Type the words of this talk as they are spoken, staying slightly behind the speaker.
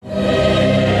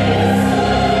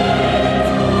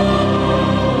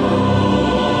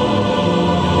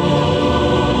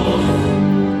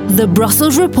The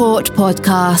Brussels Report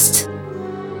podcast.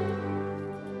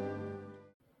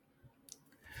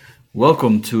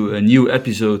 Welcome to a new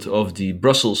episode of the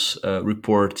Brussels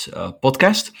Report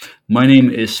podcast. My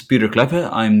name is Peter Kleppe.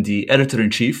 I'm the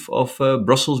editor-in-chief of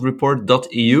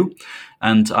brusselsreport.eu,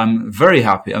 and I'm very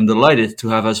happy, I'm delighted to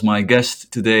have as my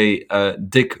guest today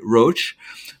Dick Roche,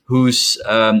 who's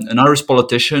an Irish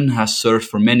politician, has served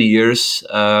for many years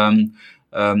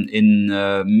in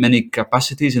many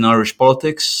capacities in Irish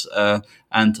politics,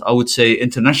 and I would say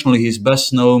internationally he's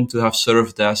best known to have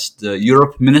served as the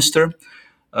Europe Minister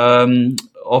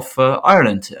of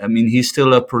Ireland. I mean, he's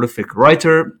still a prolific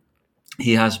writer.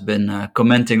 He has been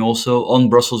commenting also on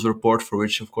Brussels Report, for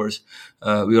which, of course,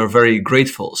 we are very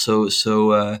grateful. So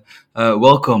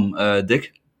welcome,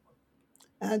 Dick.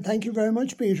 Thank you very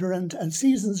much, Peter, and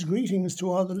season's greetings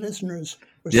to all the listeners.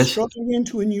 We're Yes. struggling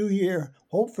into a new year.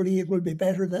 Hopefully it will be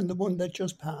better than the one that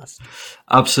just passed.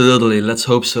 Absolutely. Let's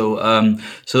hope so.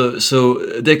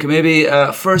 So Dick, maybe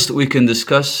first we can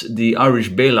discuss the Irish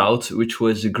bailout, which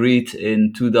was agreed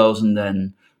in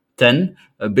 2010.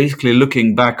 Basically,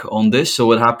 looking back on this, so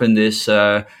what happened is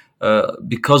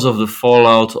because of the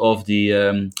fallout of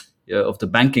the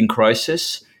banking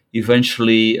crisis,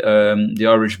 eventually the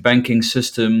Irish banking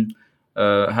system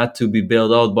had to be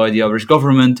bailed out by the Irish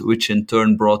government, which in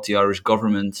turn brought the Irish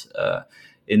government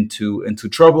into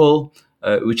trouble,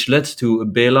 which led to a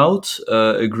bailout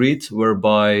agreed,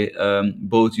 whereby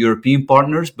both European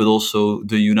partners, but also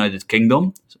the United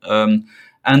Kingdom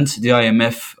and the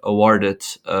IMF awarded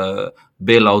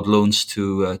bailout loans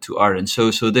to Ireland.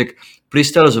 So Dick,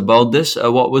 please tell us about this.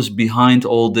 What was behind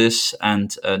all this,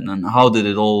 and how did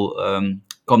it all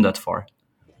come that far?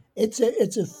 It's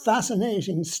a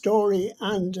fascinating story,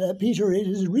 and Peter, it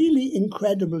is really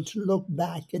incredible to look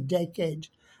back a decade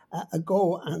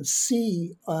ago and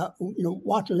see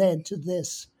what led to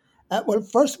this. Well,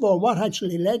 first of all, what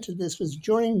actually led to this was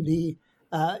during the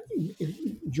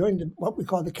what we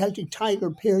call the Celtic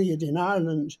Tiger period in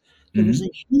Ireland. There was a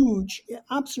huge,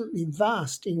 absolutely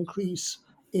vast increase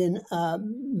in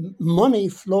money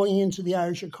flowing into the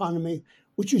Irish economy,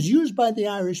 which was used by the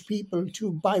Irish people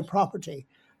to buy property.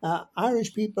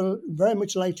 Irish people very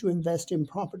much like to invest in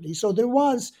property. So there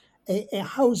was a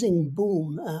housing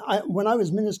boom. When I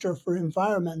was Minister for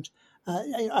Environment,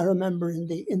 I remember in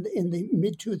the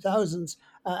mid 2000s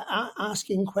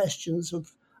asking questions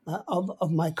of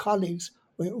my colleagues,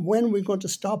 when are we going to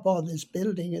stop all this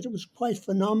building? It was quite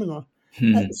phenomenal.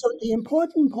 So the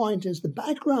important point is the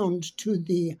background to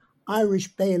the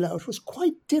Irish bailout was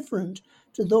quite different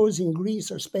to those in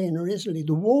Greece or Spain or Italy.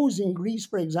 The woes in Greece,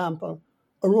 for example,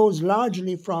 arose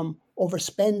largely from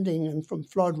overspending and from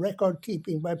flawed record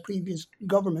keeping by previous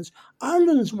governments.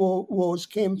 Ireland's woes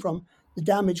came from the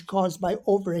damage caused by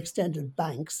overextended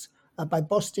banks, by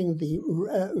busting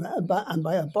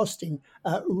a busting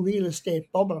real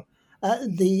estate bubble.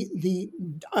 The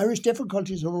Irish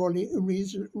difficulties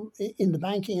in the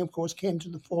banking, of course, came to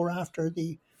the fore after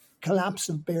the collapse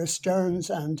of Bear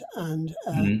Stearns and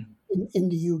in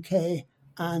the UK,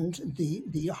 and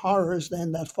the horrors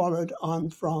then that followed on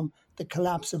from the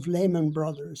collapse of Lehman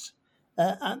Brothers.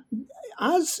 The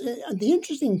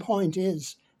interesting point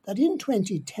is that in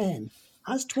 2010,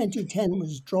 as 2010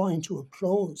 was drawing to a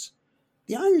close,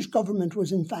 the Irish government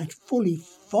was in fact fully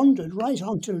funded right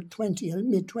until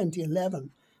mid-2011.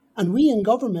 And we in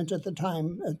government at the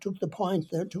time took the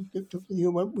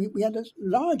view, well, we had a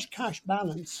large cash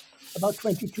balance, about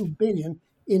 22 billion,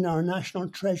 in our National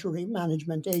Treasury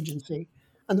Management Agency.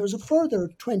 And there was a further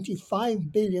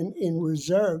 25 billion in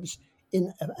reserves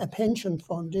in a pension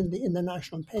fund, in the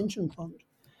National Pension Fund.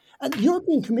 And the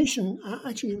European Commission,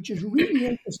 actually, which is really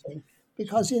interesting,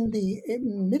 because in the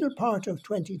middle part of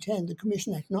 2010, the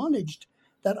Commission acknowledged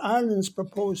that Ireland's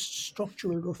proposed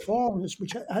structural reforms,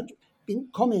 which had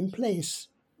come in place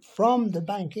from the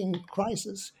banking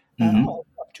crisis of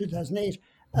 2008,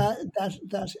 that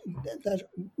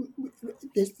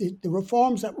the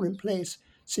reforms that were in place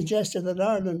suggested that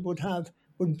Ireland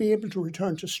would be able to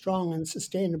return to strong and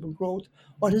sustainable growth.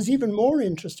 What is even more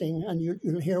interesting, and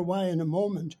you'll hear why in a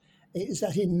moment, is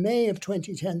that in May of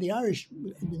 2010, the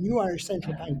new Irish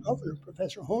Central Bank Governor,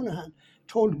 Professor Honohan,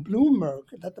 told Bloomberg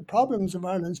that the problems of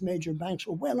Ireland's major banks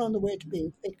were well on the way to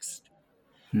being fixed.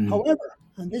 However,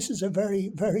 and this is a very,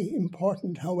 very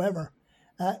important however,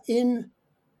 in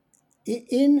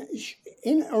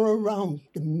or around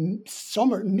the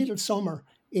middle summer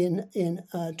in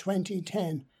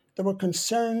 2010, there were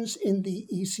concerns in the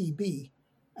ECB.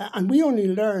 And we only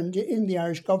learned in the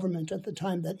Irish government at the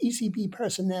time that ECB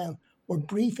personnel were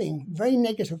briefing very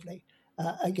negatively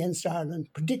against Ireland,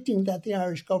 predicting that the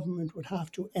Irish government would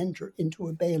have to enter into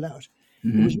a bailout.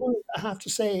 It was one, I have to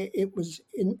say, it was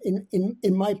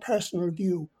in my personal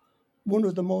view, one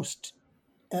of the most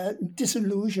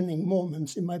disillusioning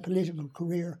moments in my political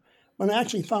career when I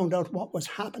actually found out what was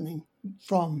happening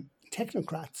from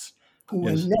technocrats who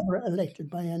were Yes. never elected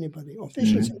by anybody.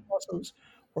 Officials in Hmm. Brussels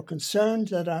were concerned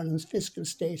that Ireland's fiscal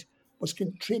state was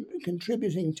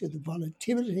contributing to the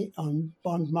volatility on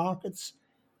bond markets,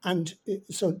 and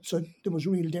so there was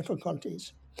real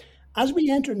difficulties. As we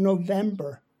entered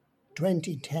November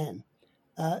 2010,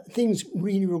 things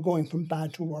really were going from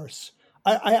bad to worse.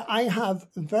 I have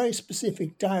very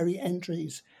specific diary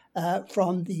entries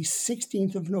from the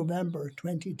 16th of November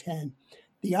 2010.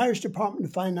 The Irish Department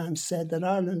of Finance said that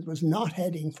Ireland was not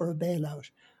heading for a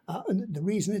bailout. And the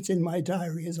reason it's in my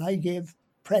diary is I gave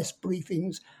press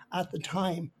briefings at the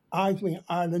time arguing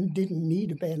Ireland didn't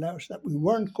need a bailout, that we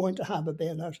weren't going to have a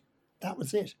bailout. That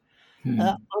was it.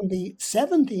 On the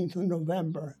 17th of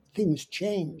November, things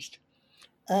changed.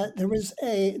 There was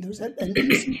an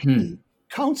ECB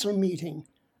council meeting,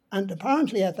 and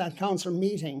apparently at that council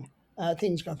meeting,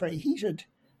 things got very heated.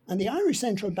 And the Irish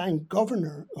Central Bank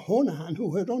governor, Honohan,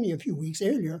 who had only a few weeks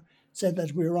earlier said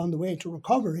that we were on the way to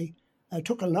recovery,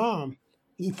 took alarm.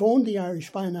 He phoned the Irish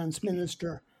finance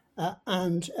minister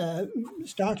and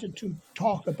started to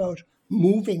talk about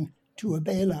moving to a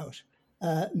bailout.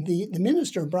 The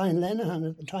minister, Brian Lenihan,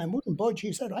 at the time wouldn't budge.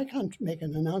 He said, I can't make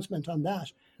an announcement on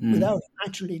that without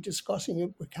actually discussing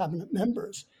it with cabinet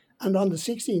members. And on the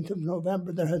 16th of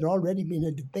November, there had already been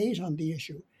a debate on the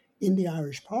issue in the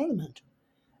Irish Parliament.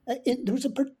 There was a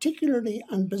particularly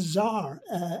and bizarre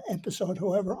episode,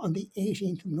 however, on the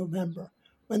 18th of November,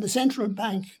 when the central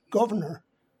bank governor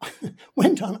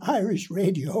went on Irish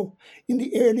radio in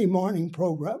the early morning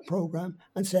program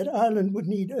and said Ireland would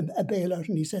need a bailout,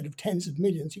 and he said of tens of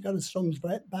millions. He got his sums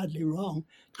badly wrong.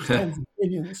 It was tens of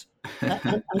millions.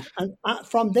 And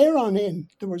from there on in,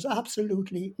 there was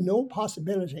absolutely no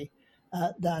possibility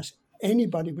that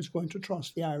anybody was going to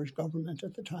trust the Irish government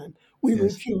at the time. We were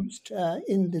Yes. accused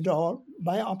in the Dáil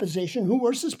by opposition who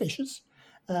were suspicious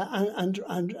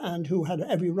and who had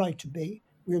every right to be.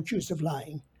 We were accused of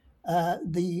lying.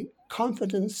 The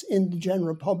confidence in the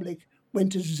general public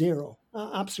went to zero,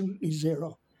 absolutely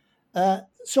zero.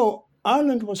 So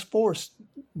Ireland was forced,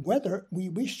 whether we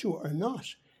wish to or not,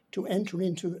 to enter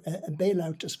into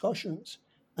bailout discussions.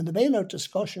 And the bailout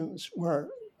discussions were,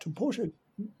 to put it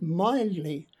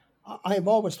mildly, I've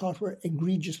always thought were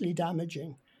egregiously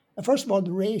damaging. First of all,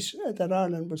 the rate that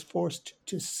Ireland was forced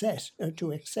to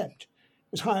accept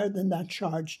was higher than that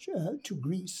charged to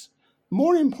Greece.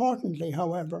 More importantly,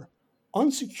 however,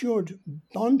 unsecured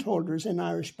bondholders in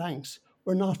Irish banks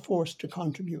were not forced to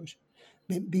contribute.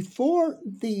 Before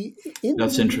the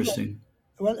That's interesting.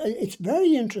 well, it's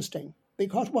very interesting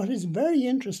because what is very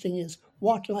interesting is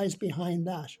what lies behind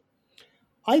that.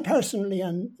 I personally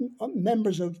and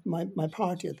members of my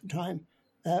party at the time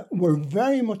were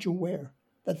very much aware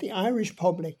that the Irish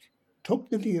public took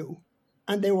the view,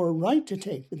 and they were right to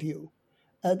take the view,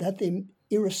 that the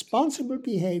irresponsible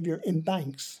behaviour in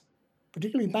banks,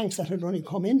 particularly banks that had only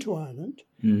come into Ireland,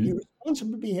 the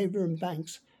irresponsible behaviour in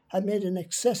banks had made an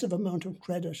excessive amount of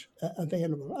credit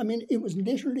available. I mean, it was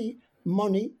literally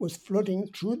money was flooding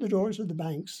through the doors of the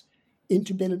banks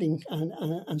into building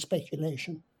and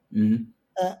speculation.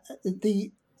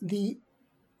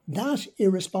 That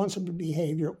irresponsible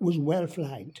behaviour was well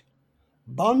flagged.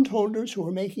 Bondholders who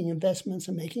were making investments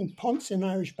and making punts in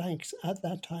Irish banks at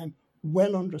that time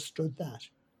well understood that.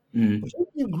 But in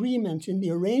the agreement, in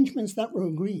the arrangements that were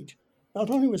agreed, not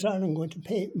only was Ireland going to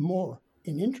pay more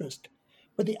in interest,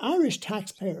 but the Irish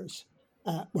taxpayers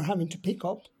were having to pick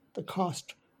up the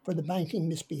cost for the banking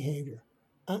misbehaviour.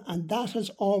 And that has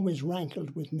always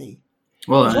rankled with me.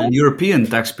 Well, It's and all, European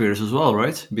taxpayers as well,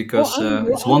 right? Because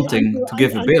it's one thing to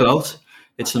give a bailout;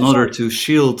 it's another sorry, to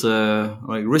shield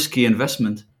like risky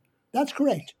investment. that's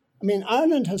correct. I mean,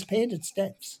 Ireland has paid its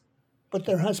debts, but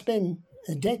there has been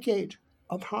a decade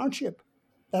of hardship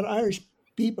that Irish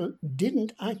people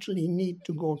didn't actually need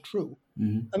to go through.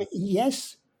 I mean,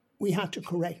 yes, we had to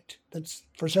correct, that's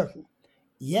for certain.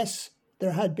 Yes,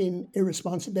 there had been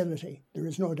irresponsibility. There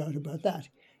is no doubt about that.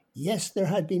 Yes, there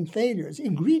had been failures,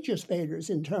 egregious failures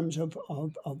in terms of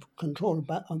control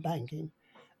of banking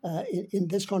in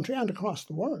this country and across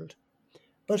the world.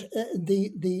 But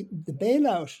the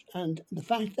bailout and the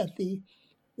fact that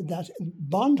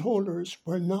bondholders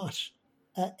were not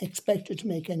expected to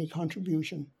make any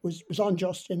contribution was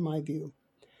unjust in my view.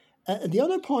 The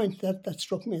other point that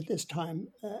struck me at this time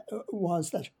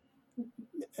was that,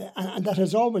 and that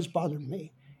has always bothered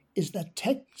me, is that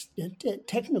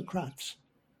technocrats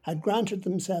had granted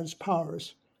themselves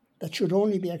powers that should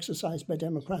only be exercised by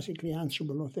democratically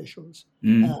answerable officials.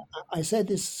 I said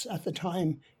this at the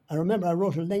time. I remember I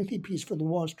wrote a lengthy piece for the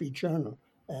Wall Street Journal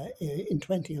in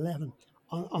 2011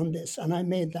 on this, and I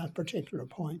made that particular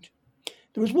point.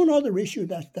 There was one other issue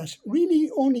that really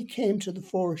only came to the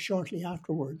fore shortly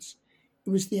afterwards. It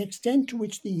was the extent to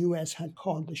which the US had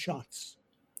called the shots,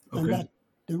 and that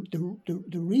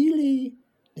the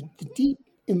deep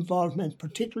involvement,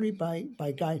 particularly by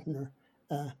Geithner.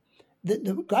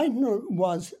 The Geithner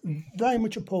was very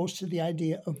much opposed to the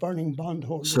idea of burning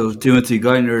bondholders. So Timothy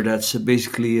Geithner, that's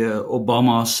basically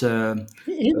Obama's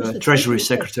He was the Treasury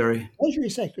Secretary. Treasury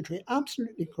Secretary,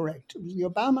 absolutely correct. It was the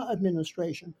Obama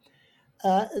administration.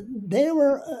 They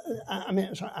were, and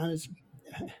it's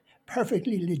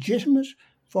perfectly legitimate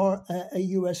for a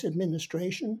US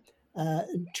administration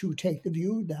to take the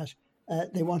view that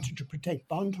they wanted to protect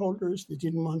bondholders. They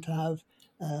didn't want to have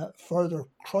further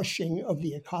crushing of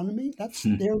the economy. That's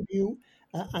their view,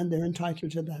 and they're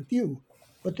entitled to that view.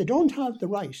 But they don't have the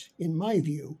right, in my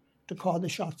view, to call the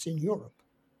shots in Europe.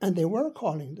 And they were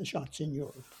calling the shots in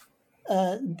Europe.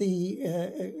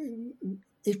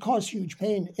 It caused huge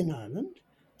pain in Ireland.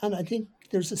 And I think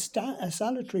there's a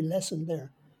salutary lesson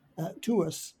there to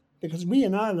us, because we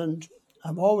in Ireland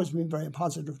have always been very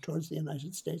positive towards the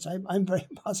United States. I'm very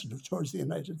positive towards the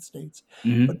United States.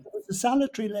 But it was a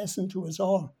salutary lesson to us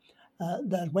all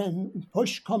that when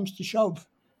push comes to shove,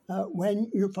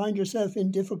 when you find yourself in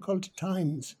difficult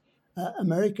times,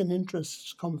 American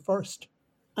interests come first.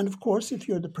 And of course, if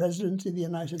you're the president of the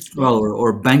United States... Well,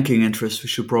 or banking interests, we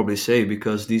should probably say,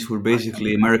 because these were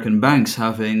basically American banks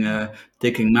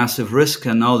taking massive risk,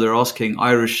 and now they're asking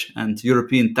Irish and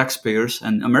European taxpayers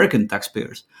and American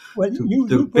taxpayers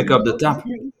to pick up the tab.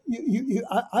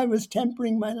 I was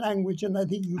tempering my language, and I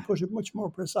think you put it much more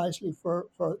precisely for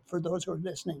those who are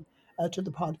listening to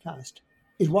the podcast.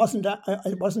 It wasn't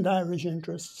Irish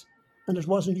interests, and it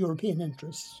wasn't European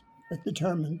interests that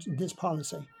determined this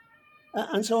policy.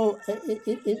 And so it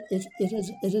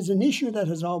is an issue that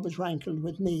has always rankled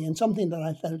with me, and something that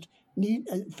I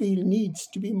feel needs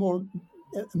to be more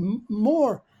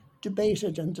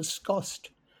debated and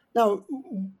discussed. Now,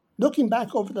 looking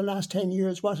back over the last 10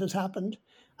 years, what has happened?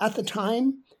 At the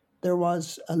time, there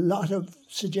was a lot of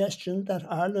suggestion that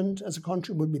Ireland as a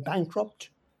country would be bankrupt.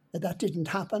 That didn't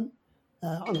happen.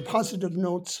 On a positive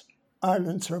note,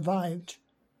 Ireland survived,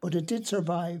 but it did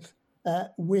survive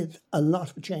with a lot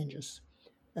of changes.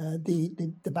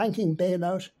 The banking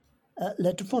bailout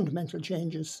led to fundamental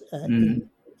changes in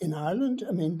Ireland.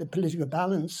 I mean, the political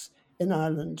balance in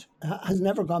Ireland has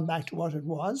never gone back to what it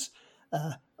was.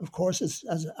 Of course,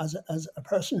 as a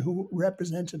person who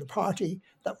represented a party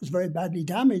that was very badly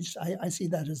damaged, I see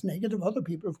that as negative. Other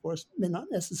people, of course, may not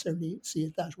necessarily see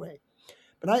it that way.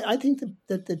 But I think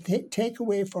that the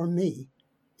takeaway for me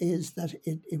is that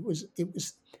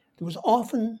there was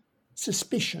often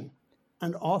suspicion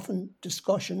and often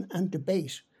discussion and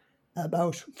debate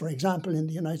about, for example, in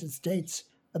the United States,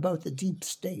 about the deep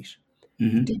state.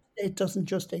 The deep state doesn't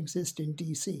just exist in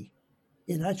DC.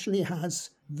 It actually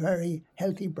has very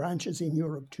healthy branches in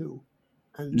Europe too.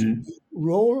 And the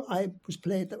role that was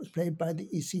played by the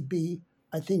ECB,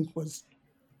 I think, was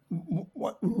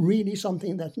really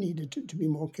something that needed to be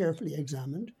more carefully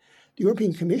examined. The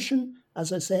European Commission,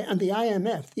 as I say, and the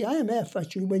IMF. The IMF,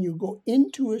 actually, when you go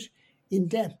into it in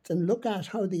depth and look at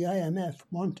how the IMF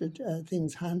wanted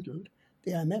things handled,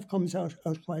 the IMF comes out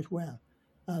quite well.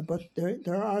 But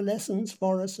there are lessons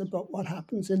for us about what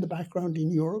happens in the background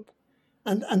in Europe.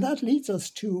 And that leads us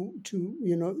to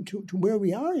where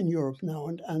we are in Europe now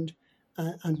and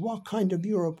what kind of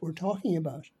Europe we're talking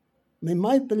about. I mean,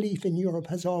 my belief in Europe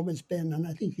has always been, and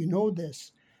I think you know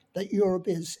this, that Europe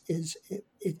is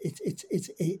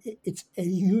a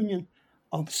union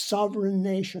of sovereign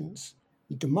nations.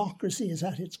 Democracy is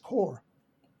at its core.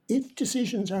 If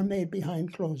decisions are made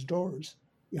behind closed doors,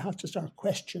 you have to start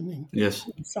questioning who's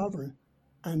sovereign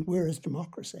and where is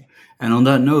democracy. And on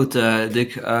that note,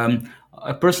 Dick,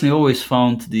 I personally always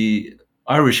found the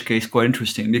Irish case quite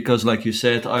interesting because, like you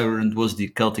said, Ireland was the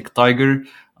Celtic tiger.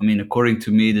 I mean, according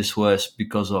to me, this was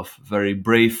because of very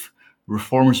brave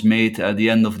reforms made at the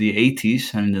end of the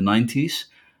 80s and in the 90s.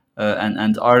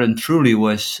 And Ireland truly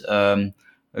was a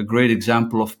great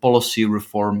example of policy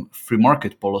reform, free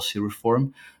market policy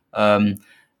reform.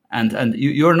 And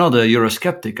you're not a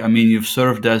Eurosceptic. I mean, you've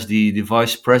served as the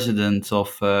vice president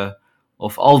of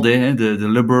ALDE, the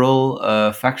liberal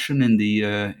faction in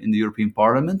the European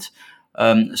Parliament.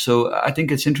 So I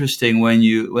think it's interesting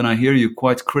when I hear you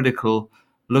quite critical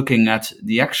looking at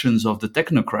the actions of the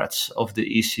technocrats of the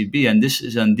ECB, and this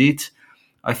is indeed,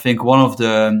 I think, one of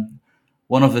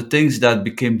one of the things that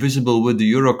became visible with the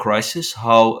euro crisis,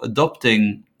 how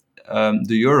adopting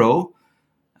the euro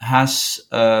has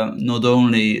not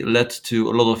only led to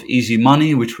a lot of easy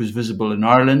money, which was visible in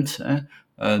Ireland.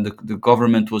 The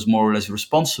government was more or less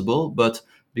responsible, but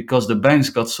because the banks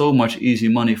got so much easy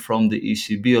money from the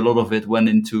ECB, a lot of it went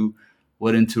into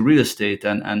real estate.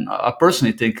 And I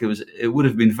personally think it would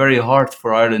have been very hard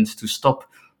for Ireland to stop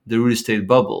the real estate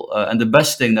bubble. And the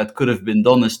best thing that could have been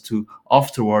done is to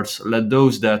afterwards let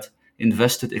those that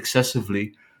invested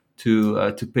excessively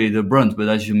to pay the brunt. But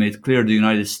as you made clear, the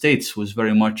United States was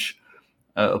very much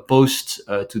opposed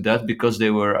to that because they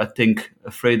were, I think,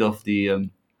 afraid of the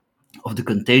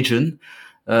contagion.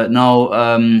 Now,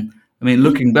 I mean,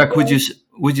 looking back, would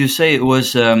you say it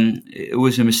was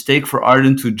a mistake for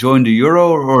Ireland to join the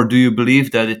euro, or do you believe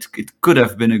that it could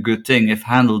have been a good thing if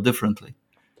handled differently?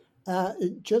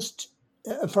 Just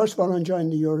first of all, on joining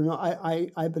the euro, no,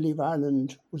 I believe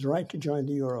Ireland was right to join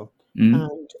the euro. Mm-hmm.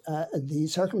 And the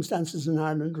circumstances in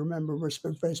Ireland, remember, were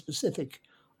very specific.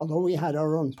 Although we had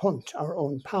our own punt, our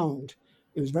own pound,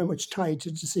 it was very much tied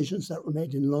to decisions that were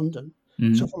made in London.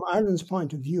 So from Ireland's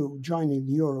point of view, joining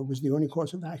the euro was the only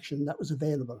course of action that was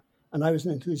available. And I was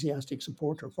an enthusiastic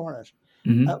supporter for it.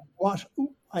 Mm-hmm. What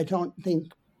I don't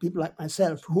think people like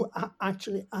myself, who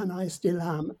actually, and I still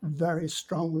am, very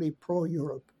strongly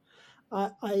pro-Europe,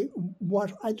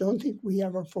 what I don't think we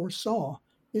ever foresaw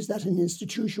is that an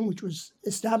institution which was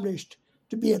established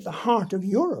to be at the heart of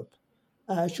Europe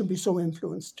should be so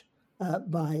influenced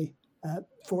by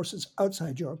forces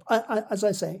outside Europe. As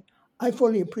I say, I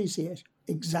fully appreciate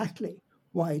exactly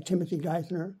why Timothy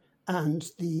Geithner and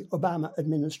the Obama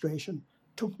administration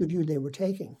took the view they were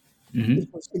taking. Mm-hmm. It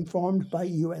was informed by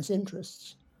US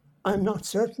interests. I'm not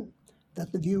certain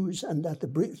that the views and that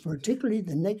particularly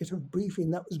the negative briefing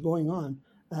that was going on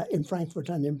in Frankfurt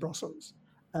and in Brussels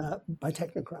by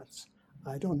technocrats,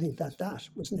 I don't think that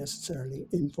was necessarily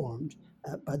informed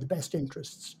by the best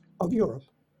interests of Europe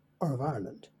or of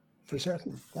Ireland. For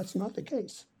certain, that's not the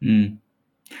case.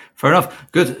 Fair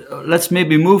enough. Good. Let's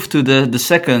maybe move to the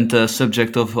second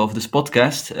subject of this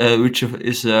podcast, which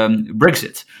is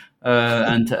Brexit.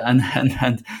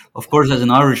 And of course, as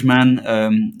an Irishman, I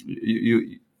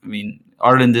mean,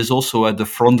 Ireland is also at the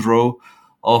front row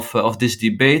of this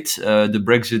debate. The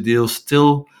Brexit deal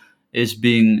still is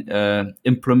being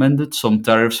implemented. Some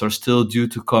tariffs are still due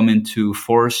to come into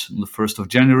force on the 1st of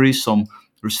January. Some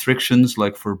restrictions,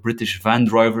 like for British van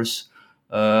drivers,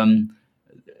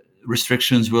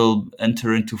 restrictions will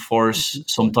enter into force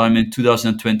sometime in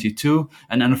 2022.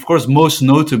 And of course, most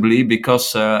notably,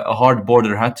 because a hard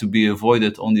border had to be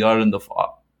avoided on the island of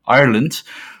Ireland,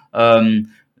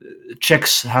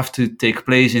 checks have to take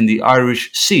place in the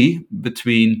Irish Sea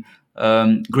between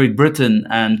Great Britain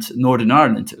and Northern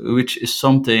Ireland, which is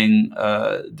something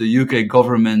the UK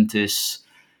government is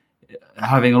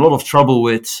having a lot of trouble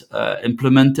with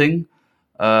implementing.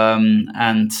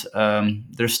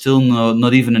 There's still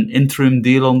not even an interim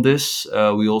deal on this.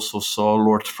 We also saw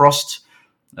Lord Frost,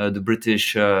 the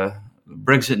British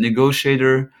Brexit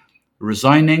negotiator,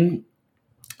 resigning.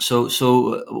 So,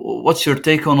 what's your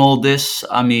take on all this?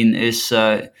 I mean, is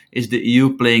the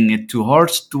EU playing it too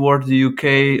hard toward the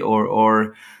UK, or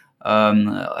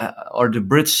are the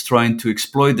Brits trying to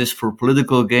exploit this for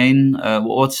political gain?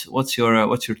 What's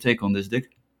your take on this,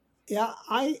 Dick? Yeah,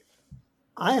 I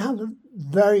have a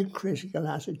very critical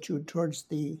attitude towards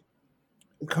the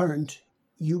current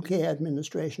UK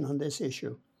administration on this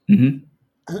issue. Mm-hmm.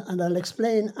 And I'll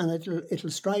explain, and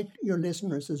it'll strike your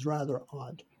listeners as rather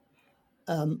odd.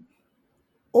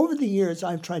 Over the years,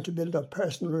 I've tried to build up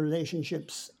personal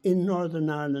relationships in Northern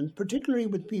Ireland, particularly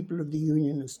with people of the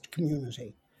Unionist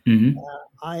community. Mm-hmm.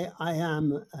 I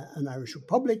am an Irish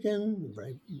Republican,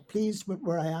 very pleased with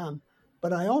where I am,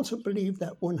 but I also believe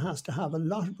that one has to have a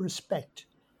lot of respect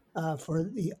for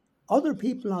the other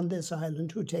people on this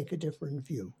island who take a different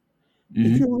view. Mm-hmm.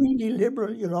 If you're really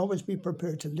liberal, you'll always be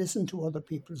prepared to listen to other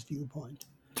people's viewpoint.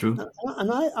 True.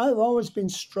 And I've always been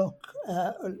struck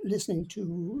listening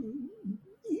to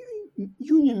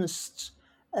Unionists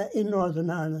in Northern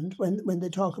Ireland when they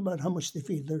talk about how much they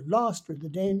feel they're lost or the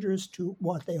dangers to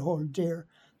what they hold dear,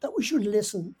 that we should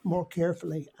listen more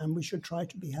carefully and we should try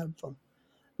to be helpful.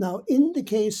 Now, in the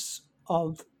case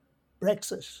of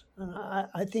Brexit,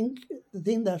 I think the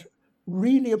thing that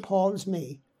really appalls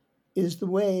me is the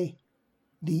way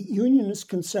the Unionist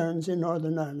concerns in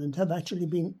Northern Ireland have actually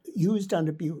been used and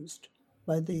abused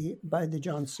by the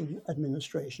Johnson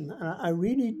administration. And I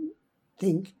really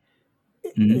think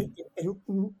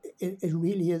it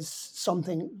really is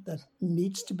something that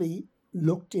needs to be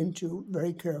looked into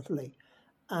very carefully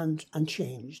and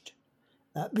changed.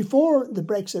 Before the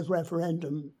Brexit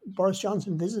referendum, Boris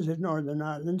Johnson visited Northern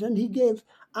Ireland and he gave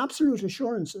absolute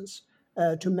assurances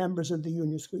to members of the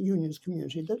unions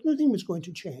community that nothing was going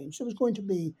to change. There was going to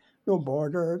be no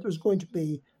border, there was going to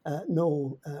be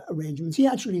no arrangements. He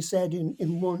actually said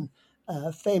in one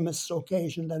famous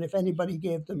occasion that if anybody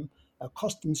gave them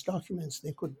customs documents,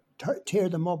 they could tear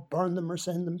them up, burn them, or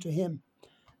send them to him.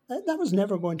 That was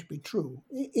never going to be true.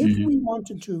 If Hmm. we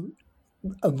wanted to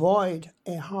avoid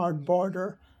a hard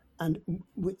border and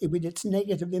with its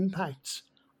negative impacts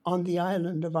on the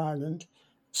island of Ireland,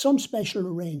 some special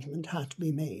arrangement had to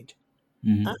be made.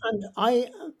 Hmm. And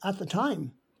at the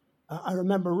time, I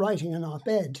remember writing an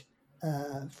op-ed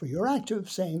for Euractiv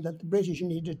saying that the British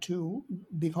needed to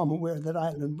become aware that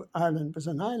Ireland was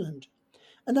an island.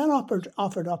 And that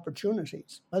offered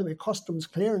opportunities. By the way, customs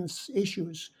clearance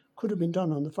issues could have been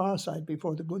done on the far side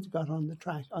before the goods got on the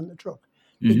truck.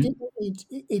 Hmm.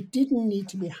 It didn't need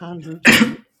to be handled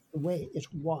the way it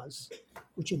was,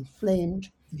 which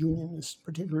inflamed unionists,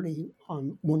 particularly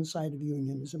on one side of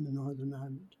unionism in Northern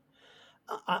Ireland.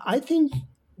 I think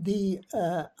the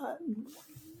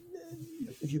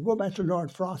if you go back to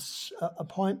Lord Frost's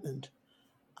appointment,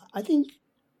 I think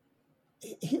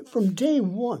from day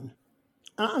one,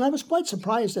 and I was quite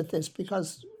surprised at this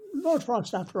because Lord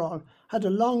Frost, after all, had a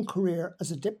long career as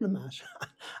a diplomat.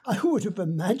 I would have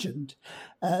imagined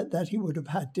that he would have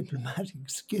had diplomatic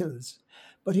skills,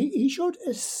 but he showed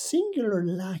a singular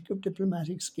lack of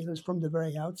diplomatic skills from the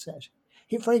very outset.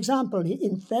 For example,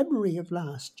 in February of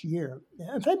last year,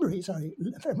 February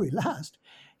last,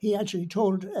 he actually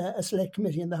told a select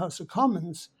committee in the House of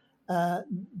Commons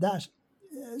that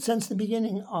since the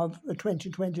beginning of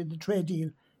 2020, the trade deal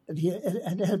that he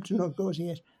had helped to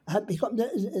negotiate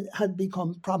had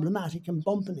become problematic and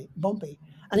bumpy.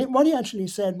 And what he actually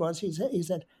said was, he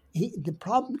said the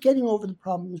problem, getting over the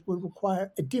problems, will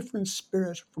require a different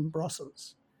spirit from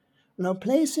Brussels. Now,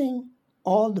 placing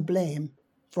all the blame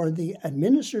for the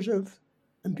administrative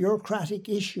and bureaucratic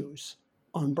issues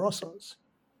on Brussels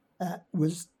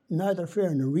was neither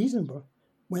fair nor reasonable,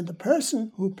 when the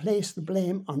person who placed the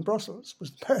blame on Brussels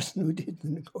was the person who did the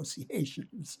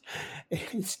negotiations.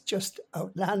 It's just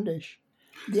outlandish.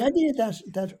 The idea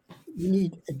that we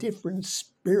need a different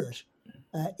spirit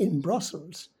in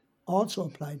Brussels also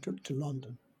applied to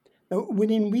London. Now,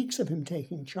 within weeks of him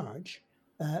taking charge,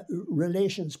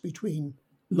 relations between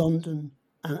London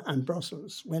and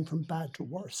Brussels went from bad to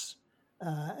worse.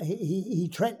 He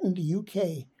threatened the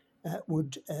UK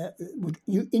would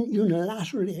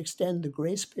unilaterally extend the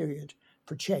grace period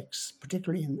for checks,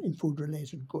 particularly in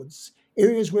food-related goods,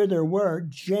 areas where there were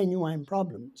genuine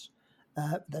problems,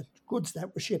 that goods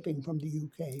that were shipping from the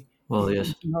UK Well, into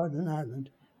yes. Northern Ireland.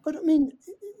 But I mean,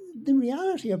 the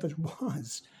reality of it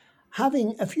was,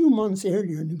 having a few months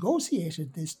earlier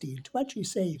negotiated this deal, to actually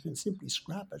say you can simply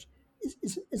scrap it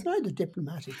is neither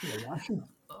diplomatic nor rational.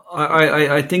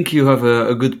 I think you have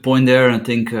a good point there. I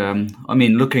think, I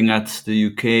mean, looking at the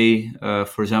UK,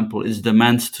 for example, its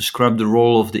demand to scrap the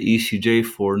role of the ECJ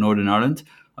for Northern Ireland.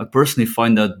 I personally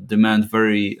find that demand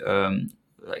very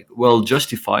well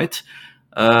justified.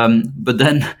 But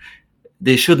then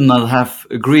they should not have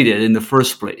agreed it in the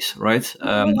first place, right?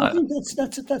 Well, I think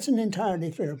that's an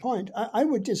entirely fair point. I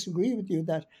would disagree with you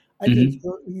that I think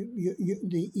Mhm.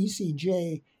 the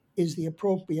ECJ is the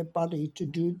appropriate body to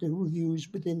do the reviews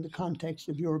within the context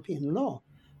of European law.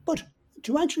 But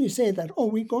to actually say that, oh,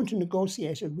 we're going to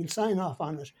negotiate it, we'll sign off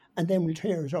on it, and then we'll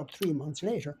tear it up 3 months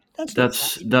later, that's not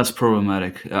rational. That's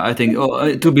problematic. I think.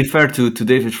 Oh, to be fair to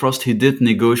David Frost, he did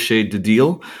negotiate the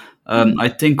deal. Mhm. I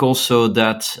think also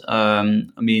that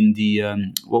I mean the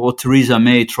what Theresa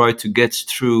May tried to get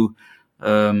through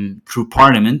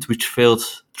Parliament, which failed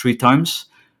three times,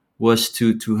 was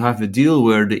to have a deal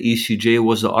where the ECJ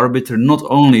was the arbiter not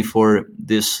only for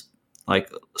this like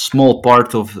small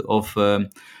part of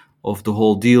the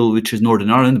whole deal, which is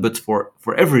Northern Ireland, but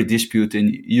for every dispute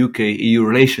in UK EU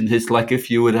relations. It's like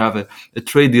if you would have a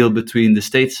trade deal between the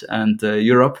States and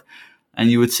Europe,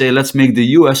 and you would say, let's make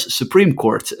the US Supreme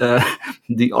Court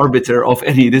the arbiter of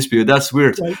any dispute. That's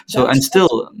weird. Well, So, and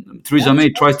still, Theresa May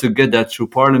tried that's to get that through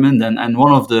Parliament, and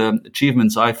one of the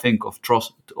achievements I think of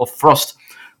Frost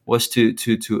was to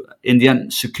in the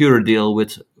end secure a deal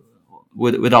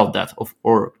without that,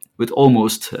 or with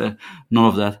almost none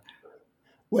of that.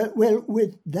 well,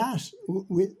 with that,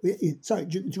 sorry,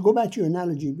 to go back to your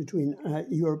analogy between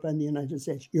Europe and the United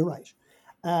States, you're right.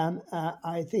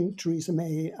 I think Theresa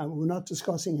May, we're not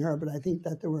discussing her, but I think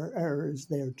that there were errors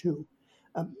there too.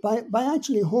 By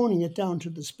actually honing it down to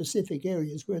the specific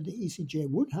areas where the ECJ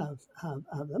would have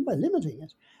them, by limiting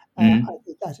it, I Mhm.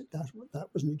 think that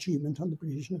was an achievement on the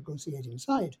British negotiating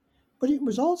side. But it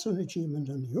was also an achievement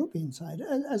on the European side,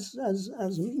 as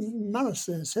Maros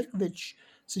Sefcovic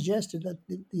suggested, that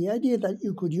the idea that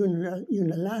you could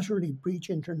unilaterally breach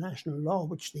international law,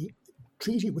 which the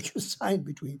treaty which was signed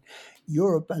between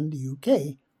Europe and the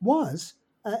UK was,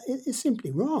 is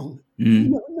simply wrong.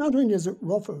 Not only does it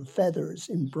ruffle feathers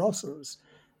in Brussels,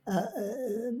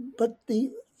 but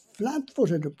the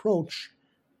flat-footed approach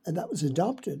that was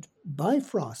adopted by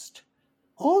Frost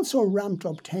also ramped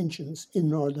up tensions in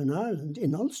Northern Ireland,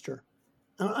 in Ulster.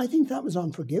 And I think that was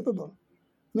unforgivable.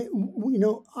 I mean,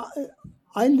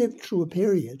 I lived through a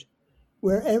period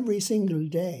where every single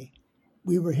day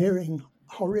we were hearing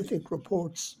horrific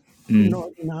reports from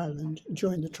Northern Ireland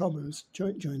during the Troubles.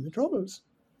 During the Troubles,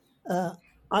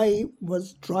 I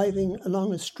was driving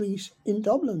along a street in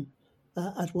Dublin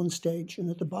at one stage, and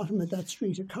at the bottom of that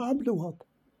street, a car blew up,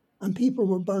 and people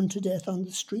were burned to death on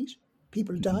the street.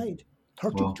 People died. Wow.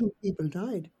 32 people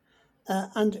died.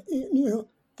 And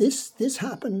this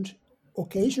happened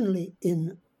occasionally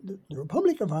in the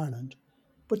Republic of Ireland,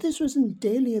 but this was a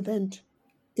daily event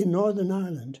in Northern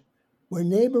Ireland, where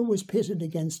neighbour was pitted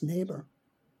against neighbour,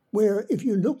 where if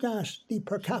you look at the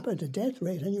per capita death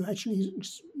rate and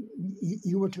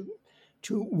you were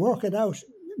to work it out,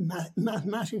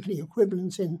 mathematically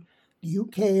equivalents in the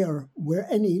UK or where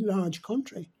any large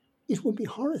country, it would be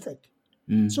horrific.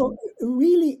 So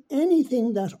really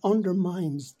anything that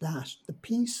undermines that, the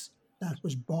peace that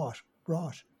was brought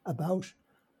about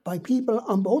by people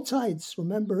on both sides.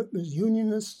 Remember, it was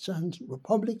Unionists and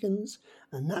Republicans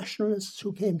and Nationalists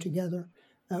who came together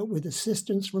with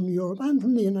assistance from Europe and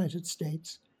from the United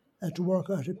States to work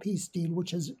out a peace deal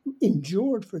which has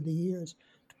endured for the years.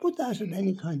 To put that at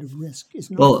any kind of risk is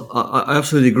not... Well, I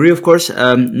absolutely agree, of course.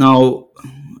 Now,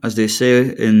 as they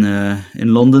say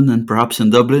in London and perhaps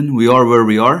in Dublin, we are where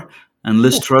we are, and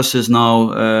Liz Truss is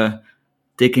now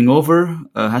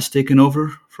has taken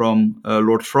over from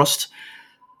Lord Frost.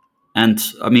 And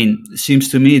I mean, it seems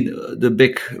to me the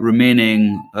big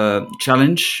remaining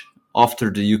challenge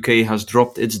after the UK has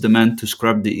dropped its demand to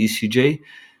scrap the ECJ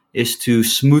is to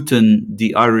smoothen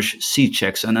the Irish sea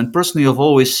checks. And personally, I've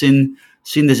always seen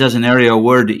this as an area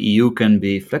where the EU can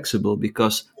be flexible,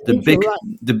 because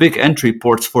the big entry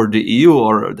ports for the EU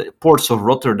are the ports of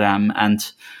Rotterdam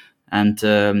and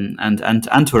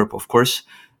Antwerp, of course.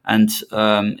 And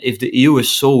if the EU is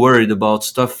so worried about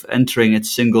stuff entering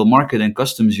its single market and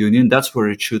customs union, that's where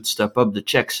it should step up the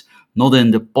checks, not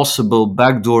in the possible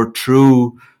backdoor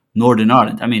through Northern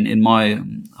Ireland. I mean, in my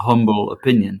humble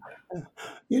opinion.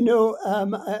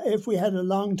 If we had a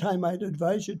long time, I'd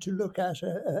advise you to look at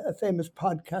a famous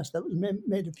podcast that was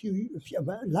made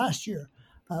last year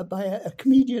by a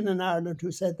comedian in Ireland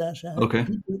who said that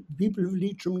people of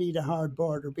Leitrim need a hard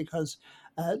border because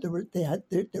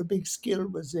their big skill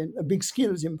was in a big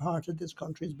skills in part of this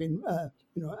country has been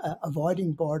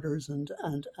avoiding borders and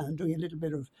doing a little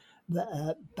bit of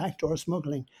backdoor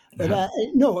smuggling. But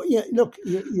look,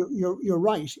 you're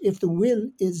right. If the will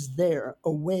is there,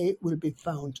 a way will be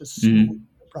found to smooth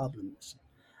the problems.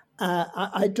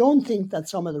 I don't think that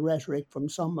some of the rhetoric from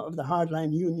some of the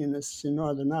hardline unionists in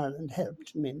Northern Ireland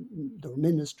helped. I mean, there were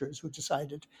ministers who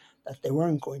decided that they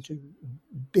weren't going to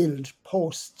build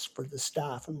posts for the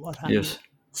staff and what have you.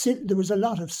 There was a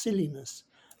lot of silliness.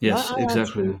 Yes,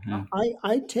 exactly.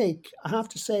 I have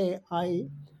to say,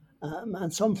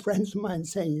 and some friends of mine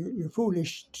say you're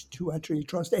foolish to actually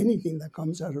trust anything that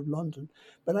comes out of London.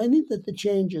 But I think that the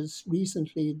changes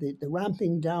recently, the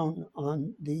ramping down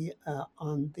on the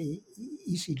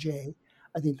ECJ,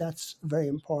 I think that's very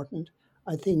important.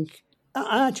 I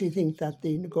actually think that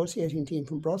the negotiating team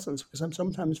from Brussels, because I'm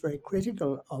sometimes very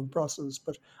critical of Brussels,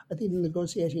 but I think the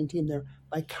negotiating team there,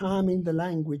 by calming the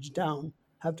language down,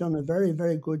 have done a very,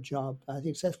 very good job. I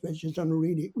think Sefcovic has done a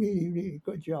really, really, really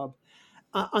good job.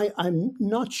 I'm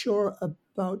not sure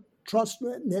about Truss.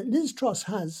 Liz Truss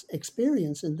has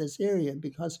experience in this area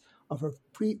because of her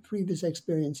previous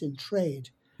experience in trade.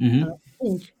 I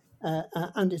think,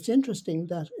 and it's interesting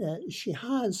that she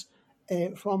has,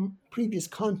 from previous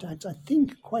contacts, I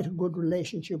think, quite a good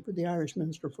relationship with the Irish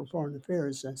Minister for Foreign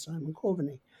Affairs, Simon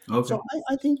Coveney. So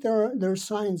I think there are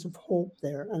signs of hope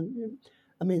there. And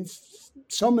I mean,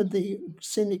 some of the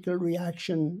cynical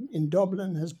reaction in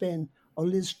Dublin has been,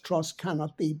 Liz Truss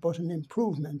cannot be but an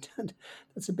improvement. And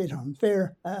that's a bit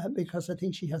unfair because I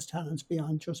think she has talents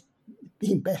beyond just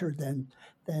being better than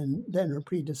her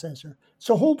predecessor.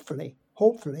 So hopefully,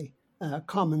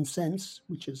 common sense,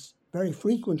 which is very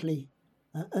frequently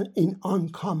in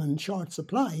uncommon short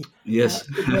supply,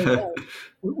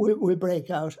 will break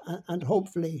out, and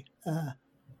hopefully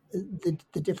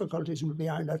the difficulties will be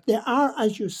ironed out. They are,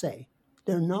 as you say,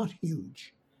 they're not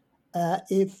huge.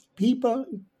 If people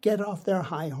get off their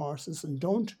high horses and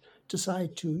don't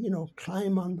decide to,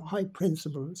 climb on high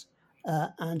principles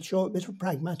and show a bit of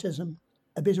pragmatism,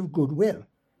 a bit of goodwill,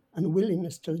 and a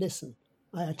willingness to listen,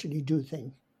 I actually do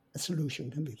think a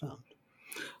solution can be found.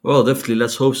 Well, definitely.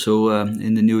 Let's hope so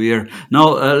in the new year.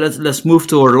 Now, let's move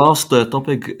to our last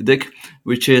topic, Dick,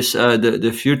 which is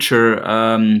the future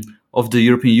of the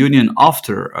European Union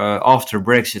after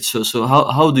Brexit. So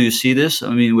how do you see this? I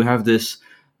mean, we have this,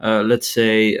 let's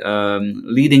say,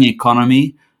 leading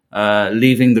economy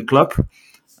leaving the club.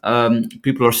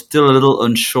 People are still a little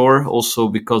unsure, also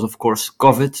because, of course,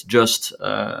 COVID just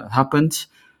happened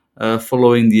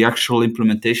following the actual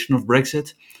implementation of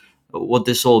Brexit. What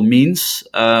this all means.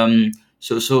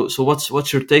 So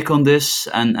what's your take on this,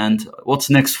 and what's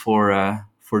next for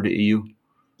the EU?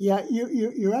 Yeah,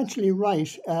 you're actually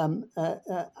right.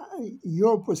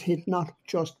 Europe was hit not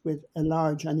just with a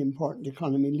large and important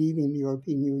economy leaving the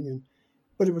European Union,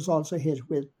 but it was also hit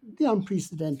with the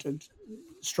unprecedented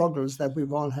struggles that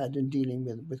we've all had in dealing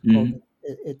with COVID.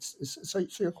 Mm, So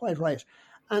you're quite right,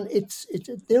 and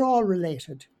they're all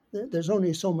related. There's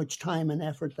only so much time and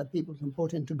effort that people can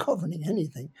put into governing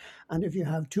anything, and if you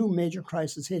have two major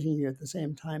crises hitting you at the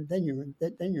same time, then you're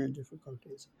in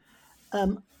difficulties.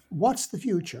 What's the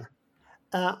future?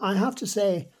 I have to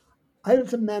say, I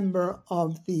was a member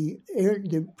of the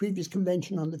previous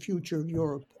convention on the future of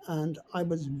Europe, and I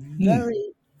was mm,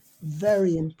 very,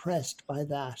 very impressed by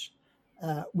that.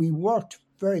 We worked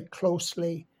very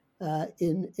closely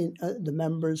in the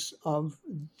members of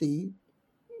the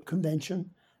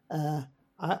convention.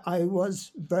 I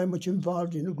was very much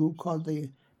involved in a group called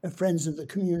the Friends of the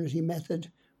Community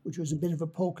Method, which was a bit of a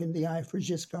poke in the eye for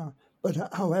Giscard.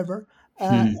 But however,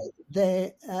 uh,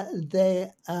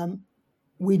 mm,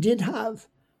 we did have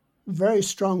very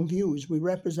strong views. We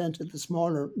represented the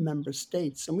smaller member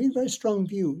states, and we had very strong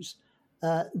views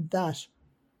that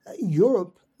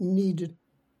Europe needed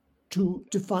to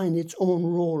define its own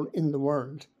role in the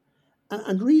world.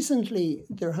 And recently,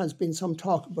 there has been some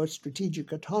talk about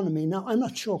strategic autonomy. Now, I'm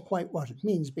not sure quite what it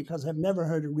means because I've never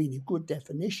heard a really good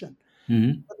definition.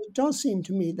 mm, But it does seem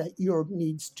to me that Europe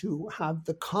needs to have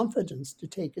the confidence to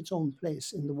take its own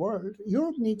place in the world.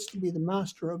 Europe needs to be the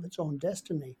master of its own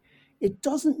destiny. It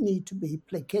doesn't need to be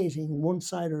placating one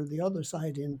side or the other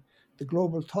side in the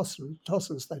global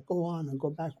tussles that go on and go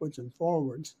backwards and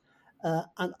forwards.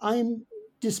 And I'm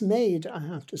dismayed, I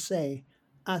have to say,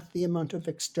 at the amount of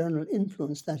external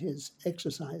influence that is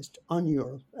exercised on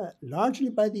Europe, largely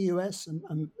by the US.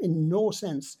 I'm in no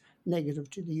sense negative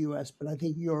to the US, but I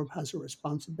think Europe has a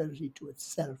responsibility to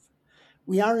itself.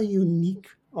 We are a unique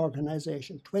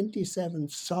organization, 27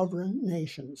 sovereign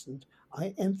nations, and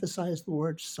I emphasize the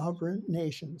word sovereign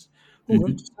nations, who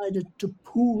have mm. decided to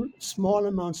pool small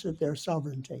amounts of their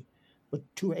sovereignty, but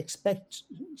to expect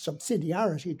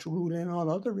subsidiarity to rule in all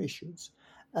other issues.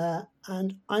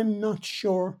 And I'm not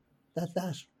sure that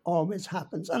that always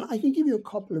happens. And I can give you a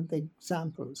couple of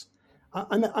examples.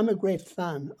 I'm a great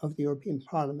fan of the European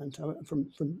Parliament from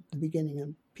the beginning,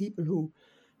 and people who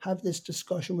have this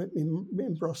discussion with me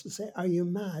in Brussels say, "Are you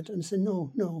mad?" And I say,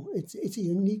 "No, no, it's a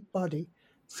unique body,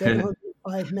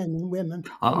 705 men and women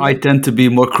I elected." tend to be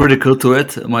more critical to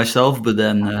it myself, but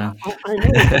then I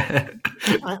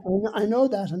know that. I know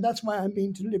that, and that's why I'm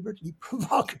being deliberately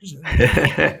provocative.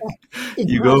 It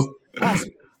you has go. the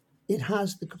capacity. It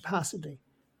has the capacity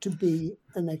to be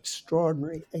an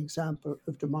extraordinary example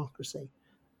of democracy.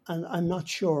 And I'm not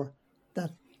sure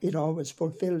that it always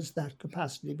fulfills that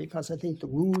capacity because I think the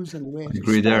rules and the way I it is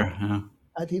agree stifled, there. Yeah.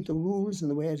 I think the rules and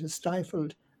the way it is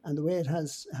stifled and the way it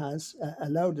has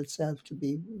allowed itself to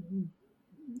be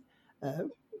uh,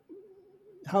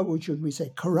 how should we say,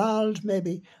 corralled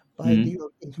maybe by the Mm,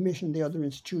 European Commission, the other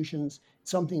institutions,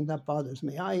 something that bothers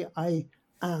me. I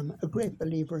am a great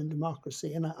believer in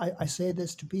democracy, and I say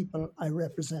this to people I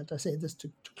represent. I say this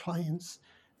to clients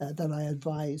that I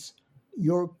advise.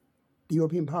 Europe, the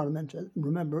European Parliament,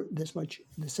 remember this much,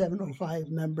 the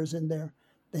 705 members in there,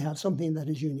 they have something that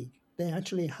is unique. They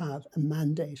actually have a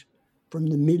mandate from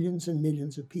the millions and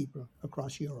millions of people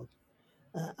across Europe.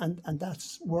 And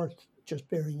that's worth just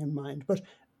bearing in mind. But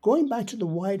going back to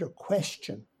the wider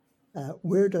question,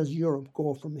 where does Europe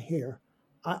go from here?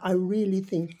 I really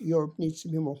think Europe needs to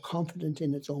be more confident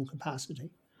in its own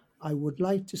capacity. I would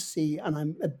like to see,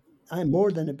 and I'm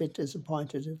more than a bit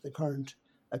disappointed at the current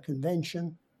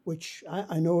convention, which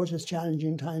I know it is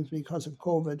challenging times because of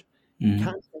COVID. mm.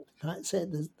 Can't say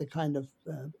the kind of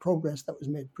progress that was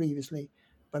made previously,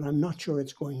 but I'm not sure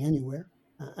it's going anywhere.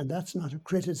 And that's not a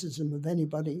criticism of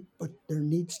anybody, but there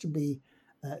needs to be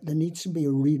a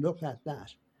relook at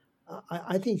that.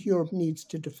 I think Europe needs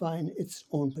to define its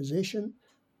own position.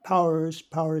 Power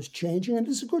is changing, and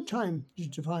it's a good time to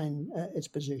define its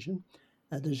position.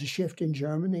 There's a shift in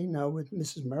Germany now with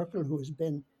Mrs. Merkel, who has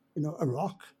been, a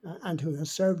rock and who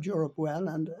has served Europe well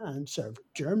and served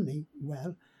Germany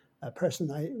well. A person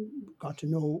I got to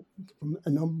know from a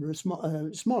number of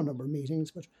small number of meetings,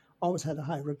 but always had a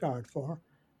high regard for.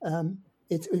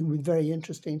 It will be very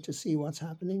interesting to see what's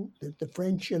happening. The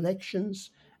French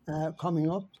elections coming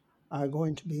up are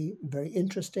going to be very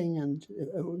interesting, and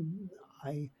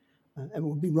it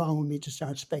would be wrong of me to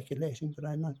start speculating, but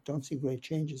don't see great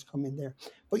changes coming there.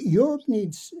 But Europe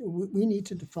we need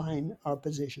to define our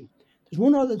position. There's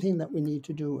one other thing that we need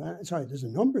to do. There's a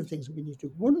number of things that we need to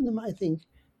do. One of them, I think,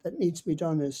 that needs to be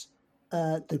done is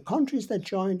the countries that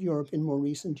joined Europe in more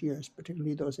recent years,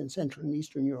 particularly those in Central and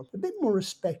Eastern Europe, a bit more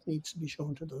respect needs to be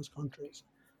shown to those countries.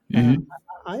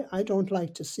 I don't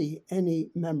like to see any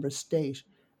member state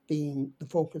being the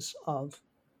focus of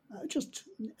just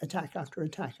attack after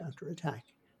attack after attack.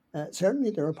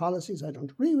 Certainly, there are policies I don't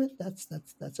agree with. That's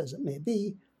as it may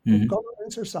be. But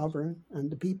governments are sovereign, and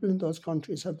the people in those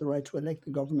countries have the right to elect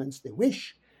the governments they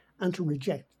wish and to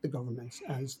reject the governments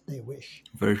as they wish.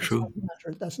 Very true.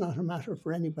 That's not a matter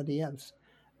for anybody else.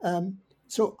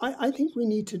 So I think we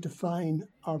need to define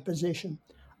our position.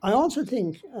 I also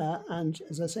think, and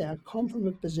as I say, I come from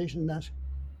a position that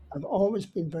I've always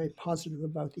been very positive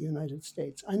about the United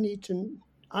States. I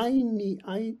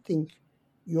think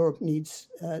Europe needs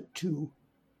to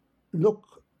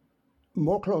look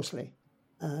more closely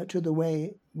to the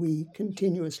way we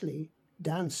continuously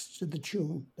dance to the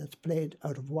tune that's played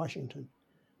out of Washington.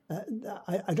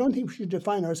 I don't think we should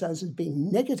define ourselves as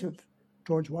being negative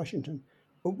towards Washington,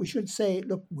 but we should say,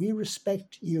 look, we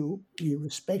respect you, we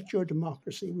respect your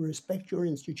democracy, we respect your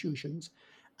institutions,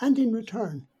 and in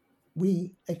return,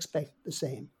 we expect the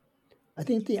same. I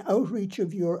think the outreach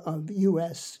of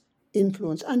U.S.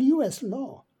 influence and U.S.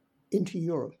 law into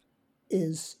Europe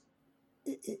is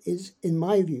in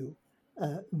my view,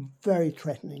 very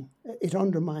threatening. It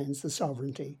undermines the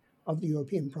sovereignty of the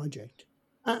European project.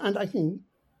 And I can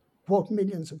quote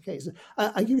millions of cases.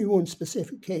 I give you one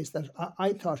specific case that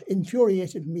I thought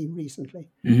infuriated me recently.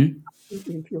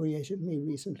 Absolutely infuriated me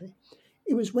recently.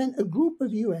 It was when a group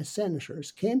of US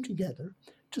senators came together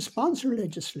to sponsor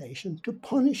legislation to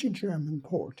punish a German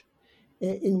port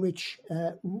which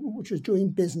was doing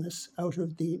business out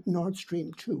of the Nord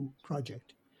Stream 2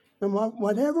 project. Now,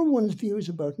 whatever one's views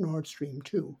about Nord Stream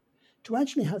 2, to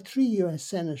actually have 3 US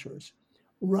senators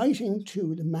writing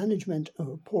to the management of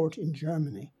a port in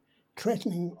Germany,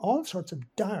 threatening all sorts of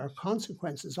dire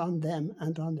consequences on them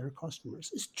and on their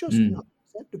customers, is just not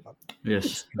acceptable. Yes,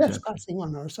 it's trespassing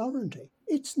on our sovereignty.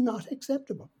 It's not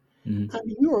acceptable. And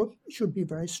Europe should be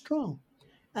very strong.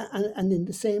 And in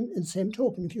the same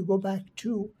token, if you go back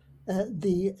to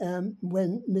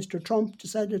when Mr. Trump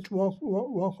decided to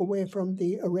walk away from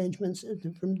the arrangements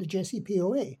from the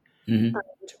JCPOA, and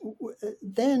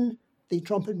then the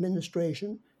Trump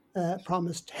administration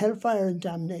promised hellfire and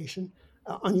damnation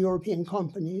on European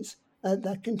companies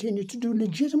that continued to do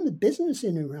legitimate business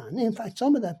in Iran. In fact,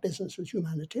 some of that business was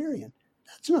humanitarian.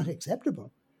 That's not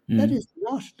acceptable. That is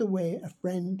not the way a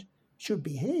friend should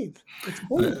behave.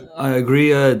 I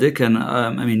agree, Dick, and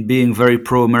I mean, being very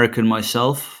pro-American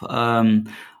myself,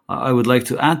 I would like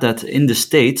to add that in the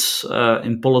States,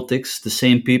 in politics, the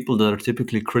same people that are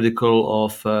typically critical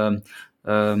of,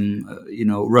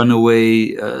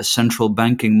 runaway central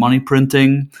banking money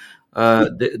printing,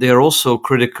 they are also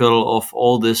critical of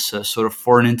all this sort of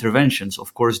foreign interventions.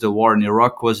 Of course, the war in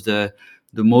Iraq was the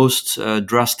most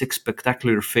drastic,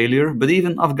 spectacular failure, but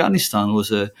even Afghanistan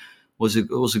was a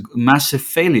massive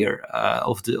failure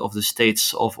of the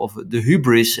states of the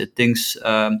hubris. It thinks,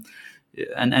 and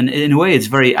in a way, it's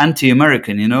very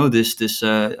anti-American. You know, this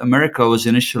America was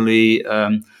initially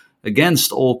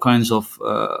against all kinds of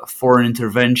foreign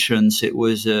interventions. It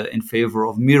was in favor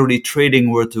of merely trading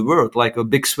word to word, like a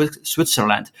big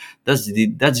Switzerland. That's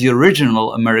the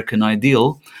original American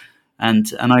ideal.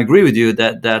 And I agree with you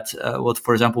that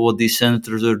what these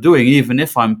senators are doing, even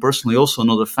if I'm personally also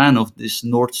not a fan of this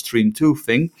Nord Stream 2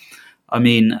 thing, I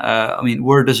mean,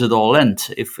 where does it all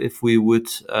end if we would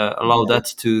allow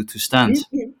that to stand?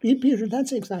 Peter,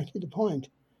 that's exactly the point.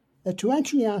 To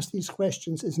actually ask these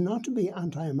questions is not to be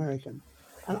anti-American.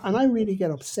 And I really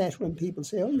get upset when people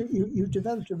say, oh, you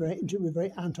developed into a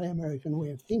very anti-American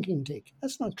way of thinking, Dick.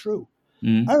 That's not true.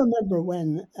 I remember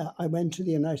when I went to the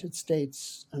United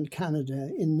States and Canada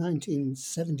in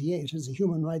 1978 as a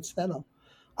human rights fellow.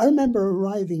 I remember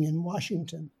arriving in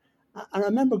Washington, and I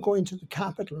remember going to the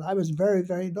Capitol. I was very,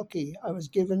 very lucky. I was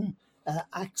given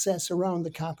access around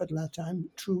the capital at that time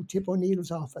through Tip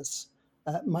O'Neill's office.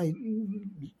 My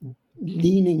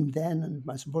leaning then, and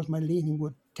I suppose my leaning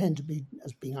would tend to be,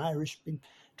 as being Irish, being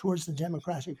towards the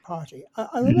Democratic Party.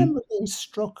 I Hmm. remember being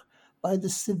struck by the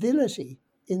civility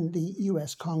in the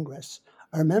US Congress.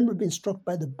 I remember being struck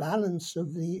by the balance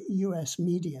of the US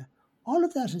media. All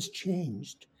of that has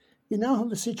changed. You now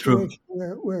have a True. situation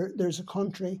where there's a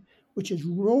country which is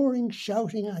roaring,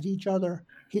 shouting at each other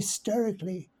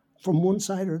hysterically from one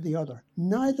side or the other,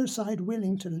 neither side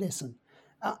willing to listen.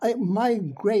 My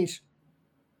great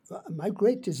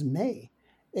dismay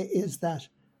is that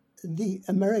the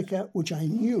America which I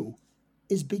knew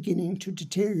is beginning to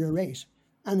deteriorate,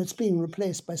 and it's being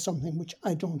replaced by something which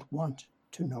I don't want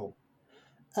to know.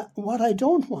 What I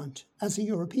don't want as a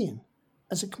European,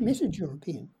 as a committed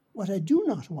European, what I do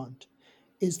not want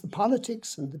is the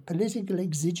politics and the political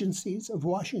exigencies of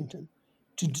Washington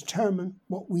to determine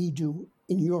what we do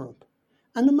in Europe.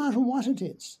 And no matter what it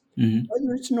is, Hmm.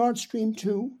 whether it's Nord Stream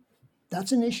 2,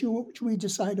 that's an issue which we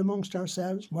decide amongst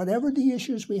ourselves. Whatever the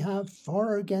issues we have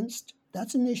for or against,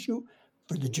 that's an issue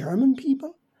for the German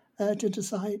people to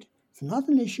decide. It's not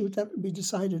an issue that will be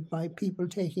decided by people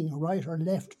taking a right or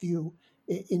left view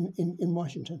in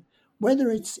Washington.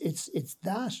 Whether it's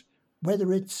that,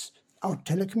 whether it's our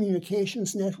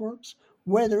telecommunications networks,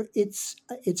 whether it's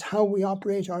how we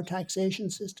operate our taxation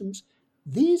systems,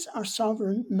 these are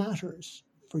sovereign matters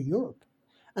for Europe.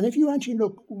 And if you actually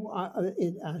look at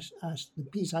the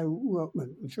piece I wrote, well,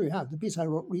 I'm sure you have, the piece I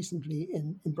wrote recently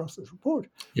in Brussels Report,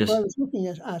 where I Yes. was looking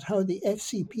at how the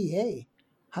FCPA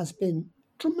has been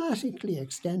dramatically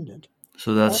extended.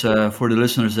 So that's for the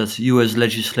listeners. That's U.S.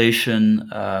 legislation.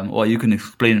 Well, you can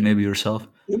explain it maybe yourself.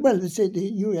 Well, it's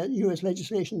the US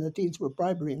legislation that deals with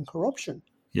bribery and corruption.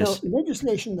 Now, Yes.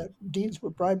 legislation that deals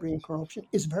with bribery and corruption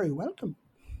is very welcome.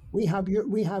 We have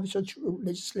such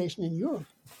legislation in Europe.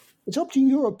 It's up to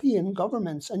European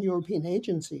governments and European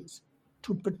agencies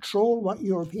to patrol what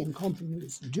European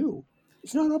companies do.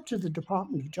 It's not up to the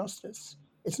Department of Justice.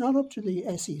 It's not up to the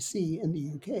SEC in the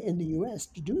UK, in the US,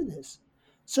 to do this.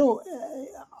 So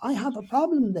I have a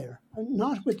problem there,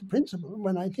 not with the principle.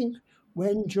 When I think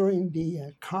when during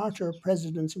the Carter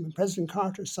presidency, when President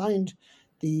Carter signed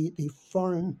the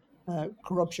Foreign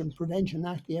Corruption Prevention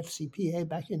Act, the FCPA,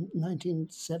 back in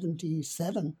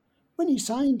 1977, when he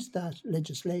signed that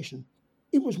legislation,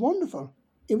 it was wonderful.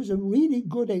 It was a really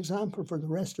good example for the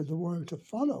rest of the world to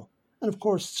follow. And of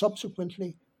course,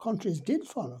 subsequently, countries did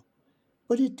follow.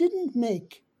 But it didn't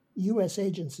make US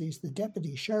agencies the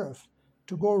deputy sheriff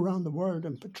to go around the world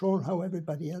and patrol how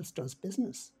everybody else does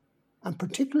business. And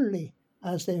particularly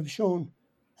as they have shown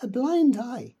a blind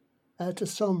eye to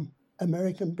some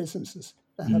American businesses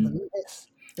that have a Mm. less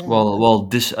than Well,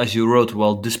 this, as you wrote,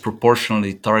 well,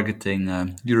 disproportionately targeting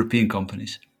European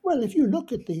companies. well, if you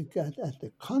look at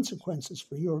the consequences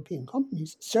for European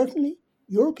companies, certainly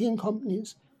European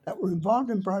companies that were involved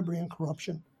in bribery and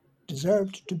corruption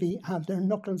deserved to have their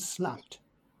knuckles slapped.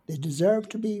 They deserve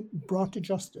to be brought to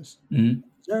justice. Mm.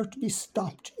 Deserve to be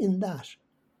stopped in that.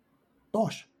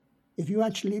 But if you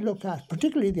actually look at,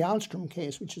 particularly the Alstrom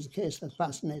case, which is a case that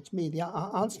fascinates me, the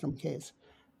Alstrom case,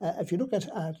 if you look at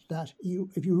that,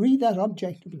 if you read that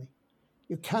objectively,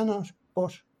 you cannot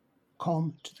but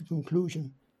come to the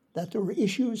conclusion that there were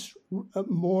issues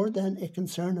more than a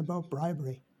concern about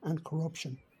bribery and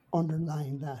corruption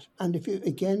underlying that. And if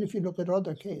you look at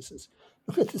other cases,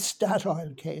 look at the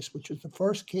Statoil case, which was the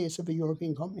first case of a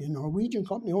European company, a Norwegian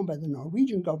company owned by the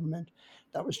Norwegian government,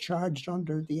 that was charged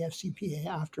under the FCPA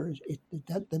after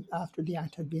the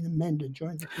act had been amended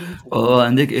during the Clinton.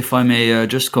 And Nick, if I may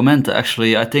just comment,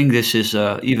 actually, I think this is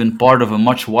even part of a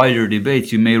much wider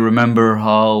debate. You may remember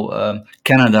how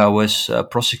Canada was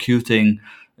prosecuting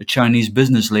a Chinese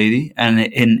business lady, and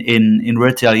in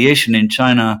retaliation in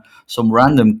China, some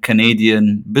random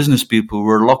Canadian business people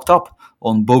were locked up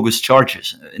on bogus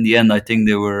charges. In the end, I think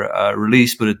they were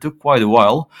released, but it took quite a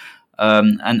while.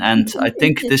 And I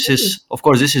think this is, of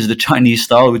course, this is the Chinese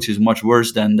style, which is much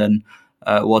worse than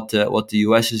what the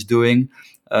US is doing.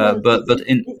 Well, But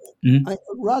in Mhm.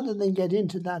 rather than get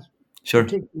into that Sure.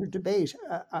 particular debate,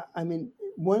 I mean,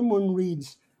 when one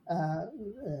reads uh, uh,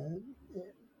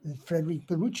 Frederic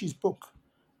Berrucci's book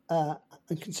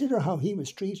and consider how he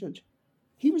was treated,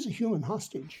 he was a human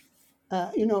hostage.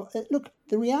 Look,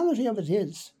 the reality of it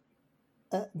is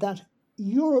that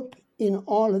Europe, in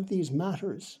all of these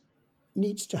matters,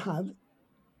 needs to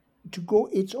go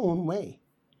its own way.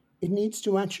 It needs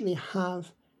to actually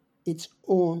have its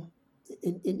own.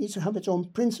 It needs to have its own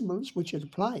principles which it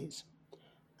applies.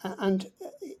 And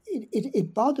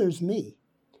it bothers me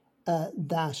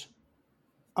that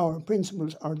our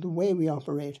principles or the way we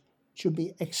operate should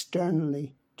be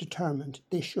externally determined.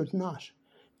 They should not.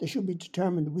 They should be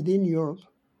determined within Europe,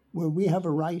 where we have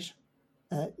a right,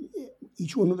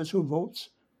 each one of us who votes,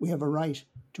 we have a right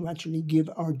to actually give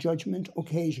our judgment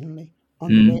occasionally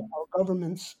on the way our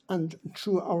governments and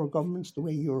through our governments, the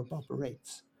way Europe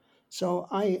operates. So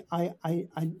I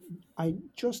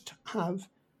just have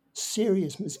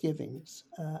serious misgivings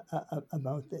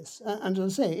about this. And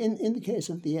as I say, in the case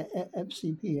of the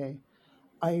FCPA,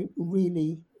 I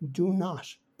really do not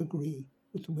agree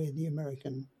with the way the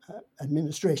American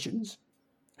administrations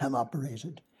have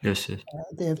operated. Yes, yes.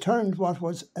 They have turned what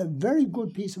was a very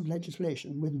good piece of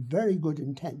legislation with very good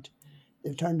intent,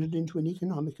 they've turned it into an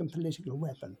economic and political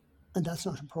weapon. And that's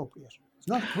not appropriate. It's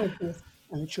not appropriate,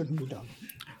 and it shouldn't be done.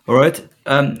 All right.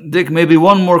 Dick, maybe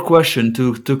one more question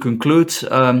to conclude.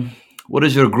 What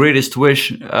is your greatest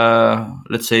wish,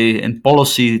 let's say in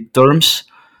policy terms,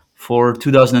 for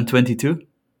 2022?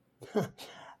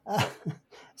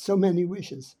 So many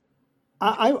wishes.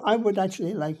 I would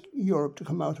actually like Europe to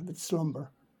come out of its slumber.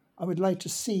 I would like to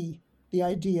see the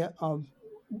idea of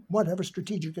whatever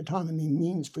strategic autonomy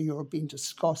means for Europe being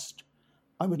discussed.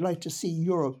 I would like to see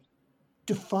Europe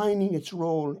defining its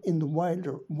role in the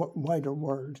wider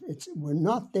world. We're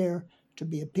not there to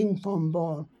be a ping-pong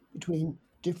ball between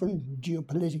different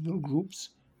geopolitical groups.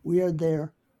 We are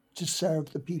there to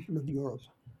serve the people of Europe.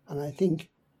 And I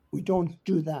think we don't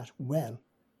do that well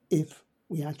if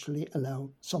we actually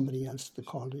allow somebody else to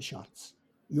call the shots.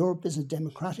 Europe is a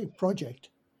democratic project,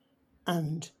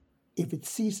 and if it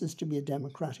ceases to be a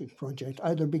democratic project,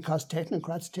 either because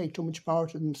technocrats take too much power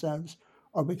to themselves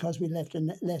or because we let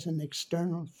an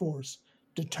external force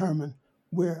determine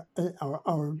where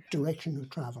our direction of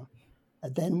travel,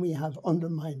 then we have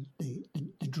undermined the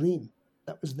dream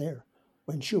that was there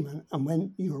when Schuman and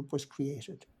when Europe was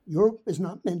created. Europe is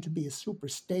not meant to be a super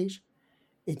state.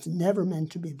 It's never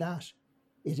meant to be that.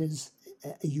 It is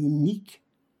a unique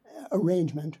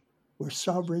arrangement where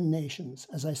sovereign nations,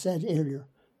 as I said earlier,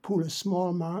 pool a small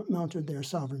amount of their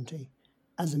sovereignty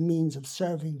as a means of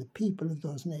serving the people of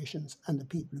those nations and the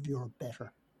people of Europe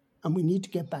better. And we need to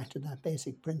get back to that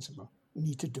basic principle. We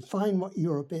need to define what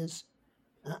Europe is,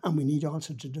 and we need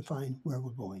also to define where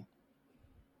we're going.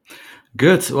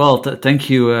 Good. Well, thank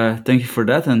you for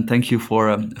that, and thank you for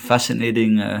a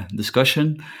fascinating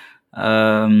discussion.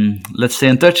 Let's stay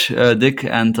in touch, Dick,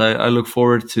 and I look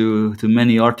forward to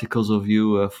many articles of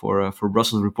you for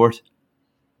Brussels Report.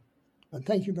 Well,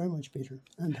 thank you very much, Peter,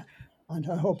 and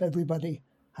I hope everybody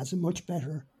has a much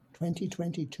better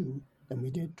 2022 than we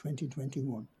did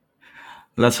 2021.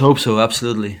 Let's hope so.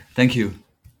 Absolutely. Thank you.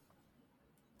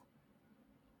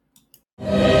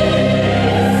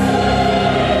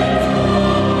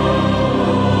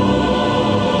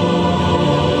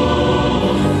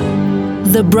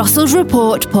 The Brussels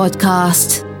Report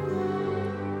podcast.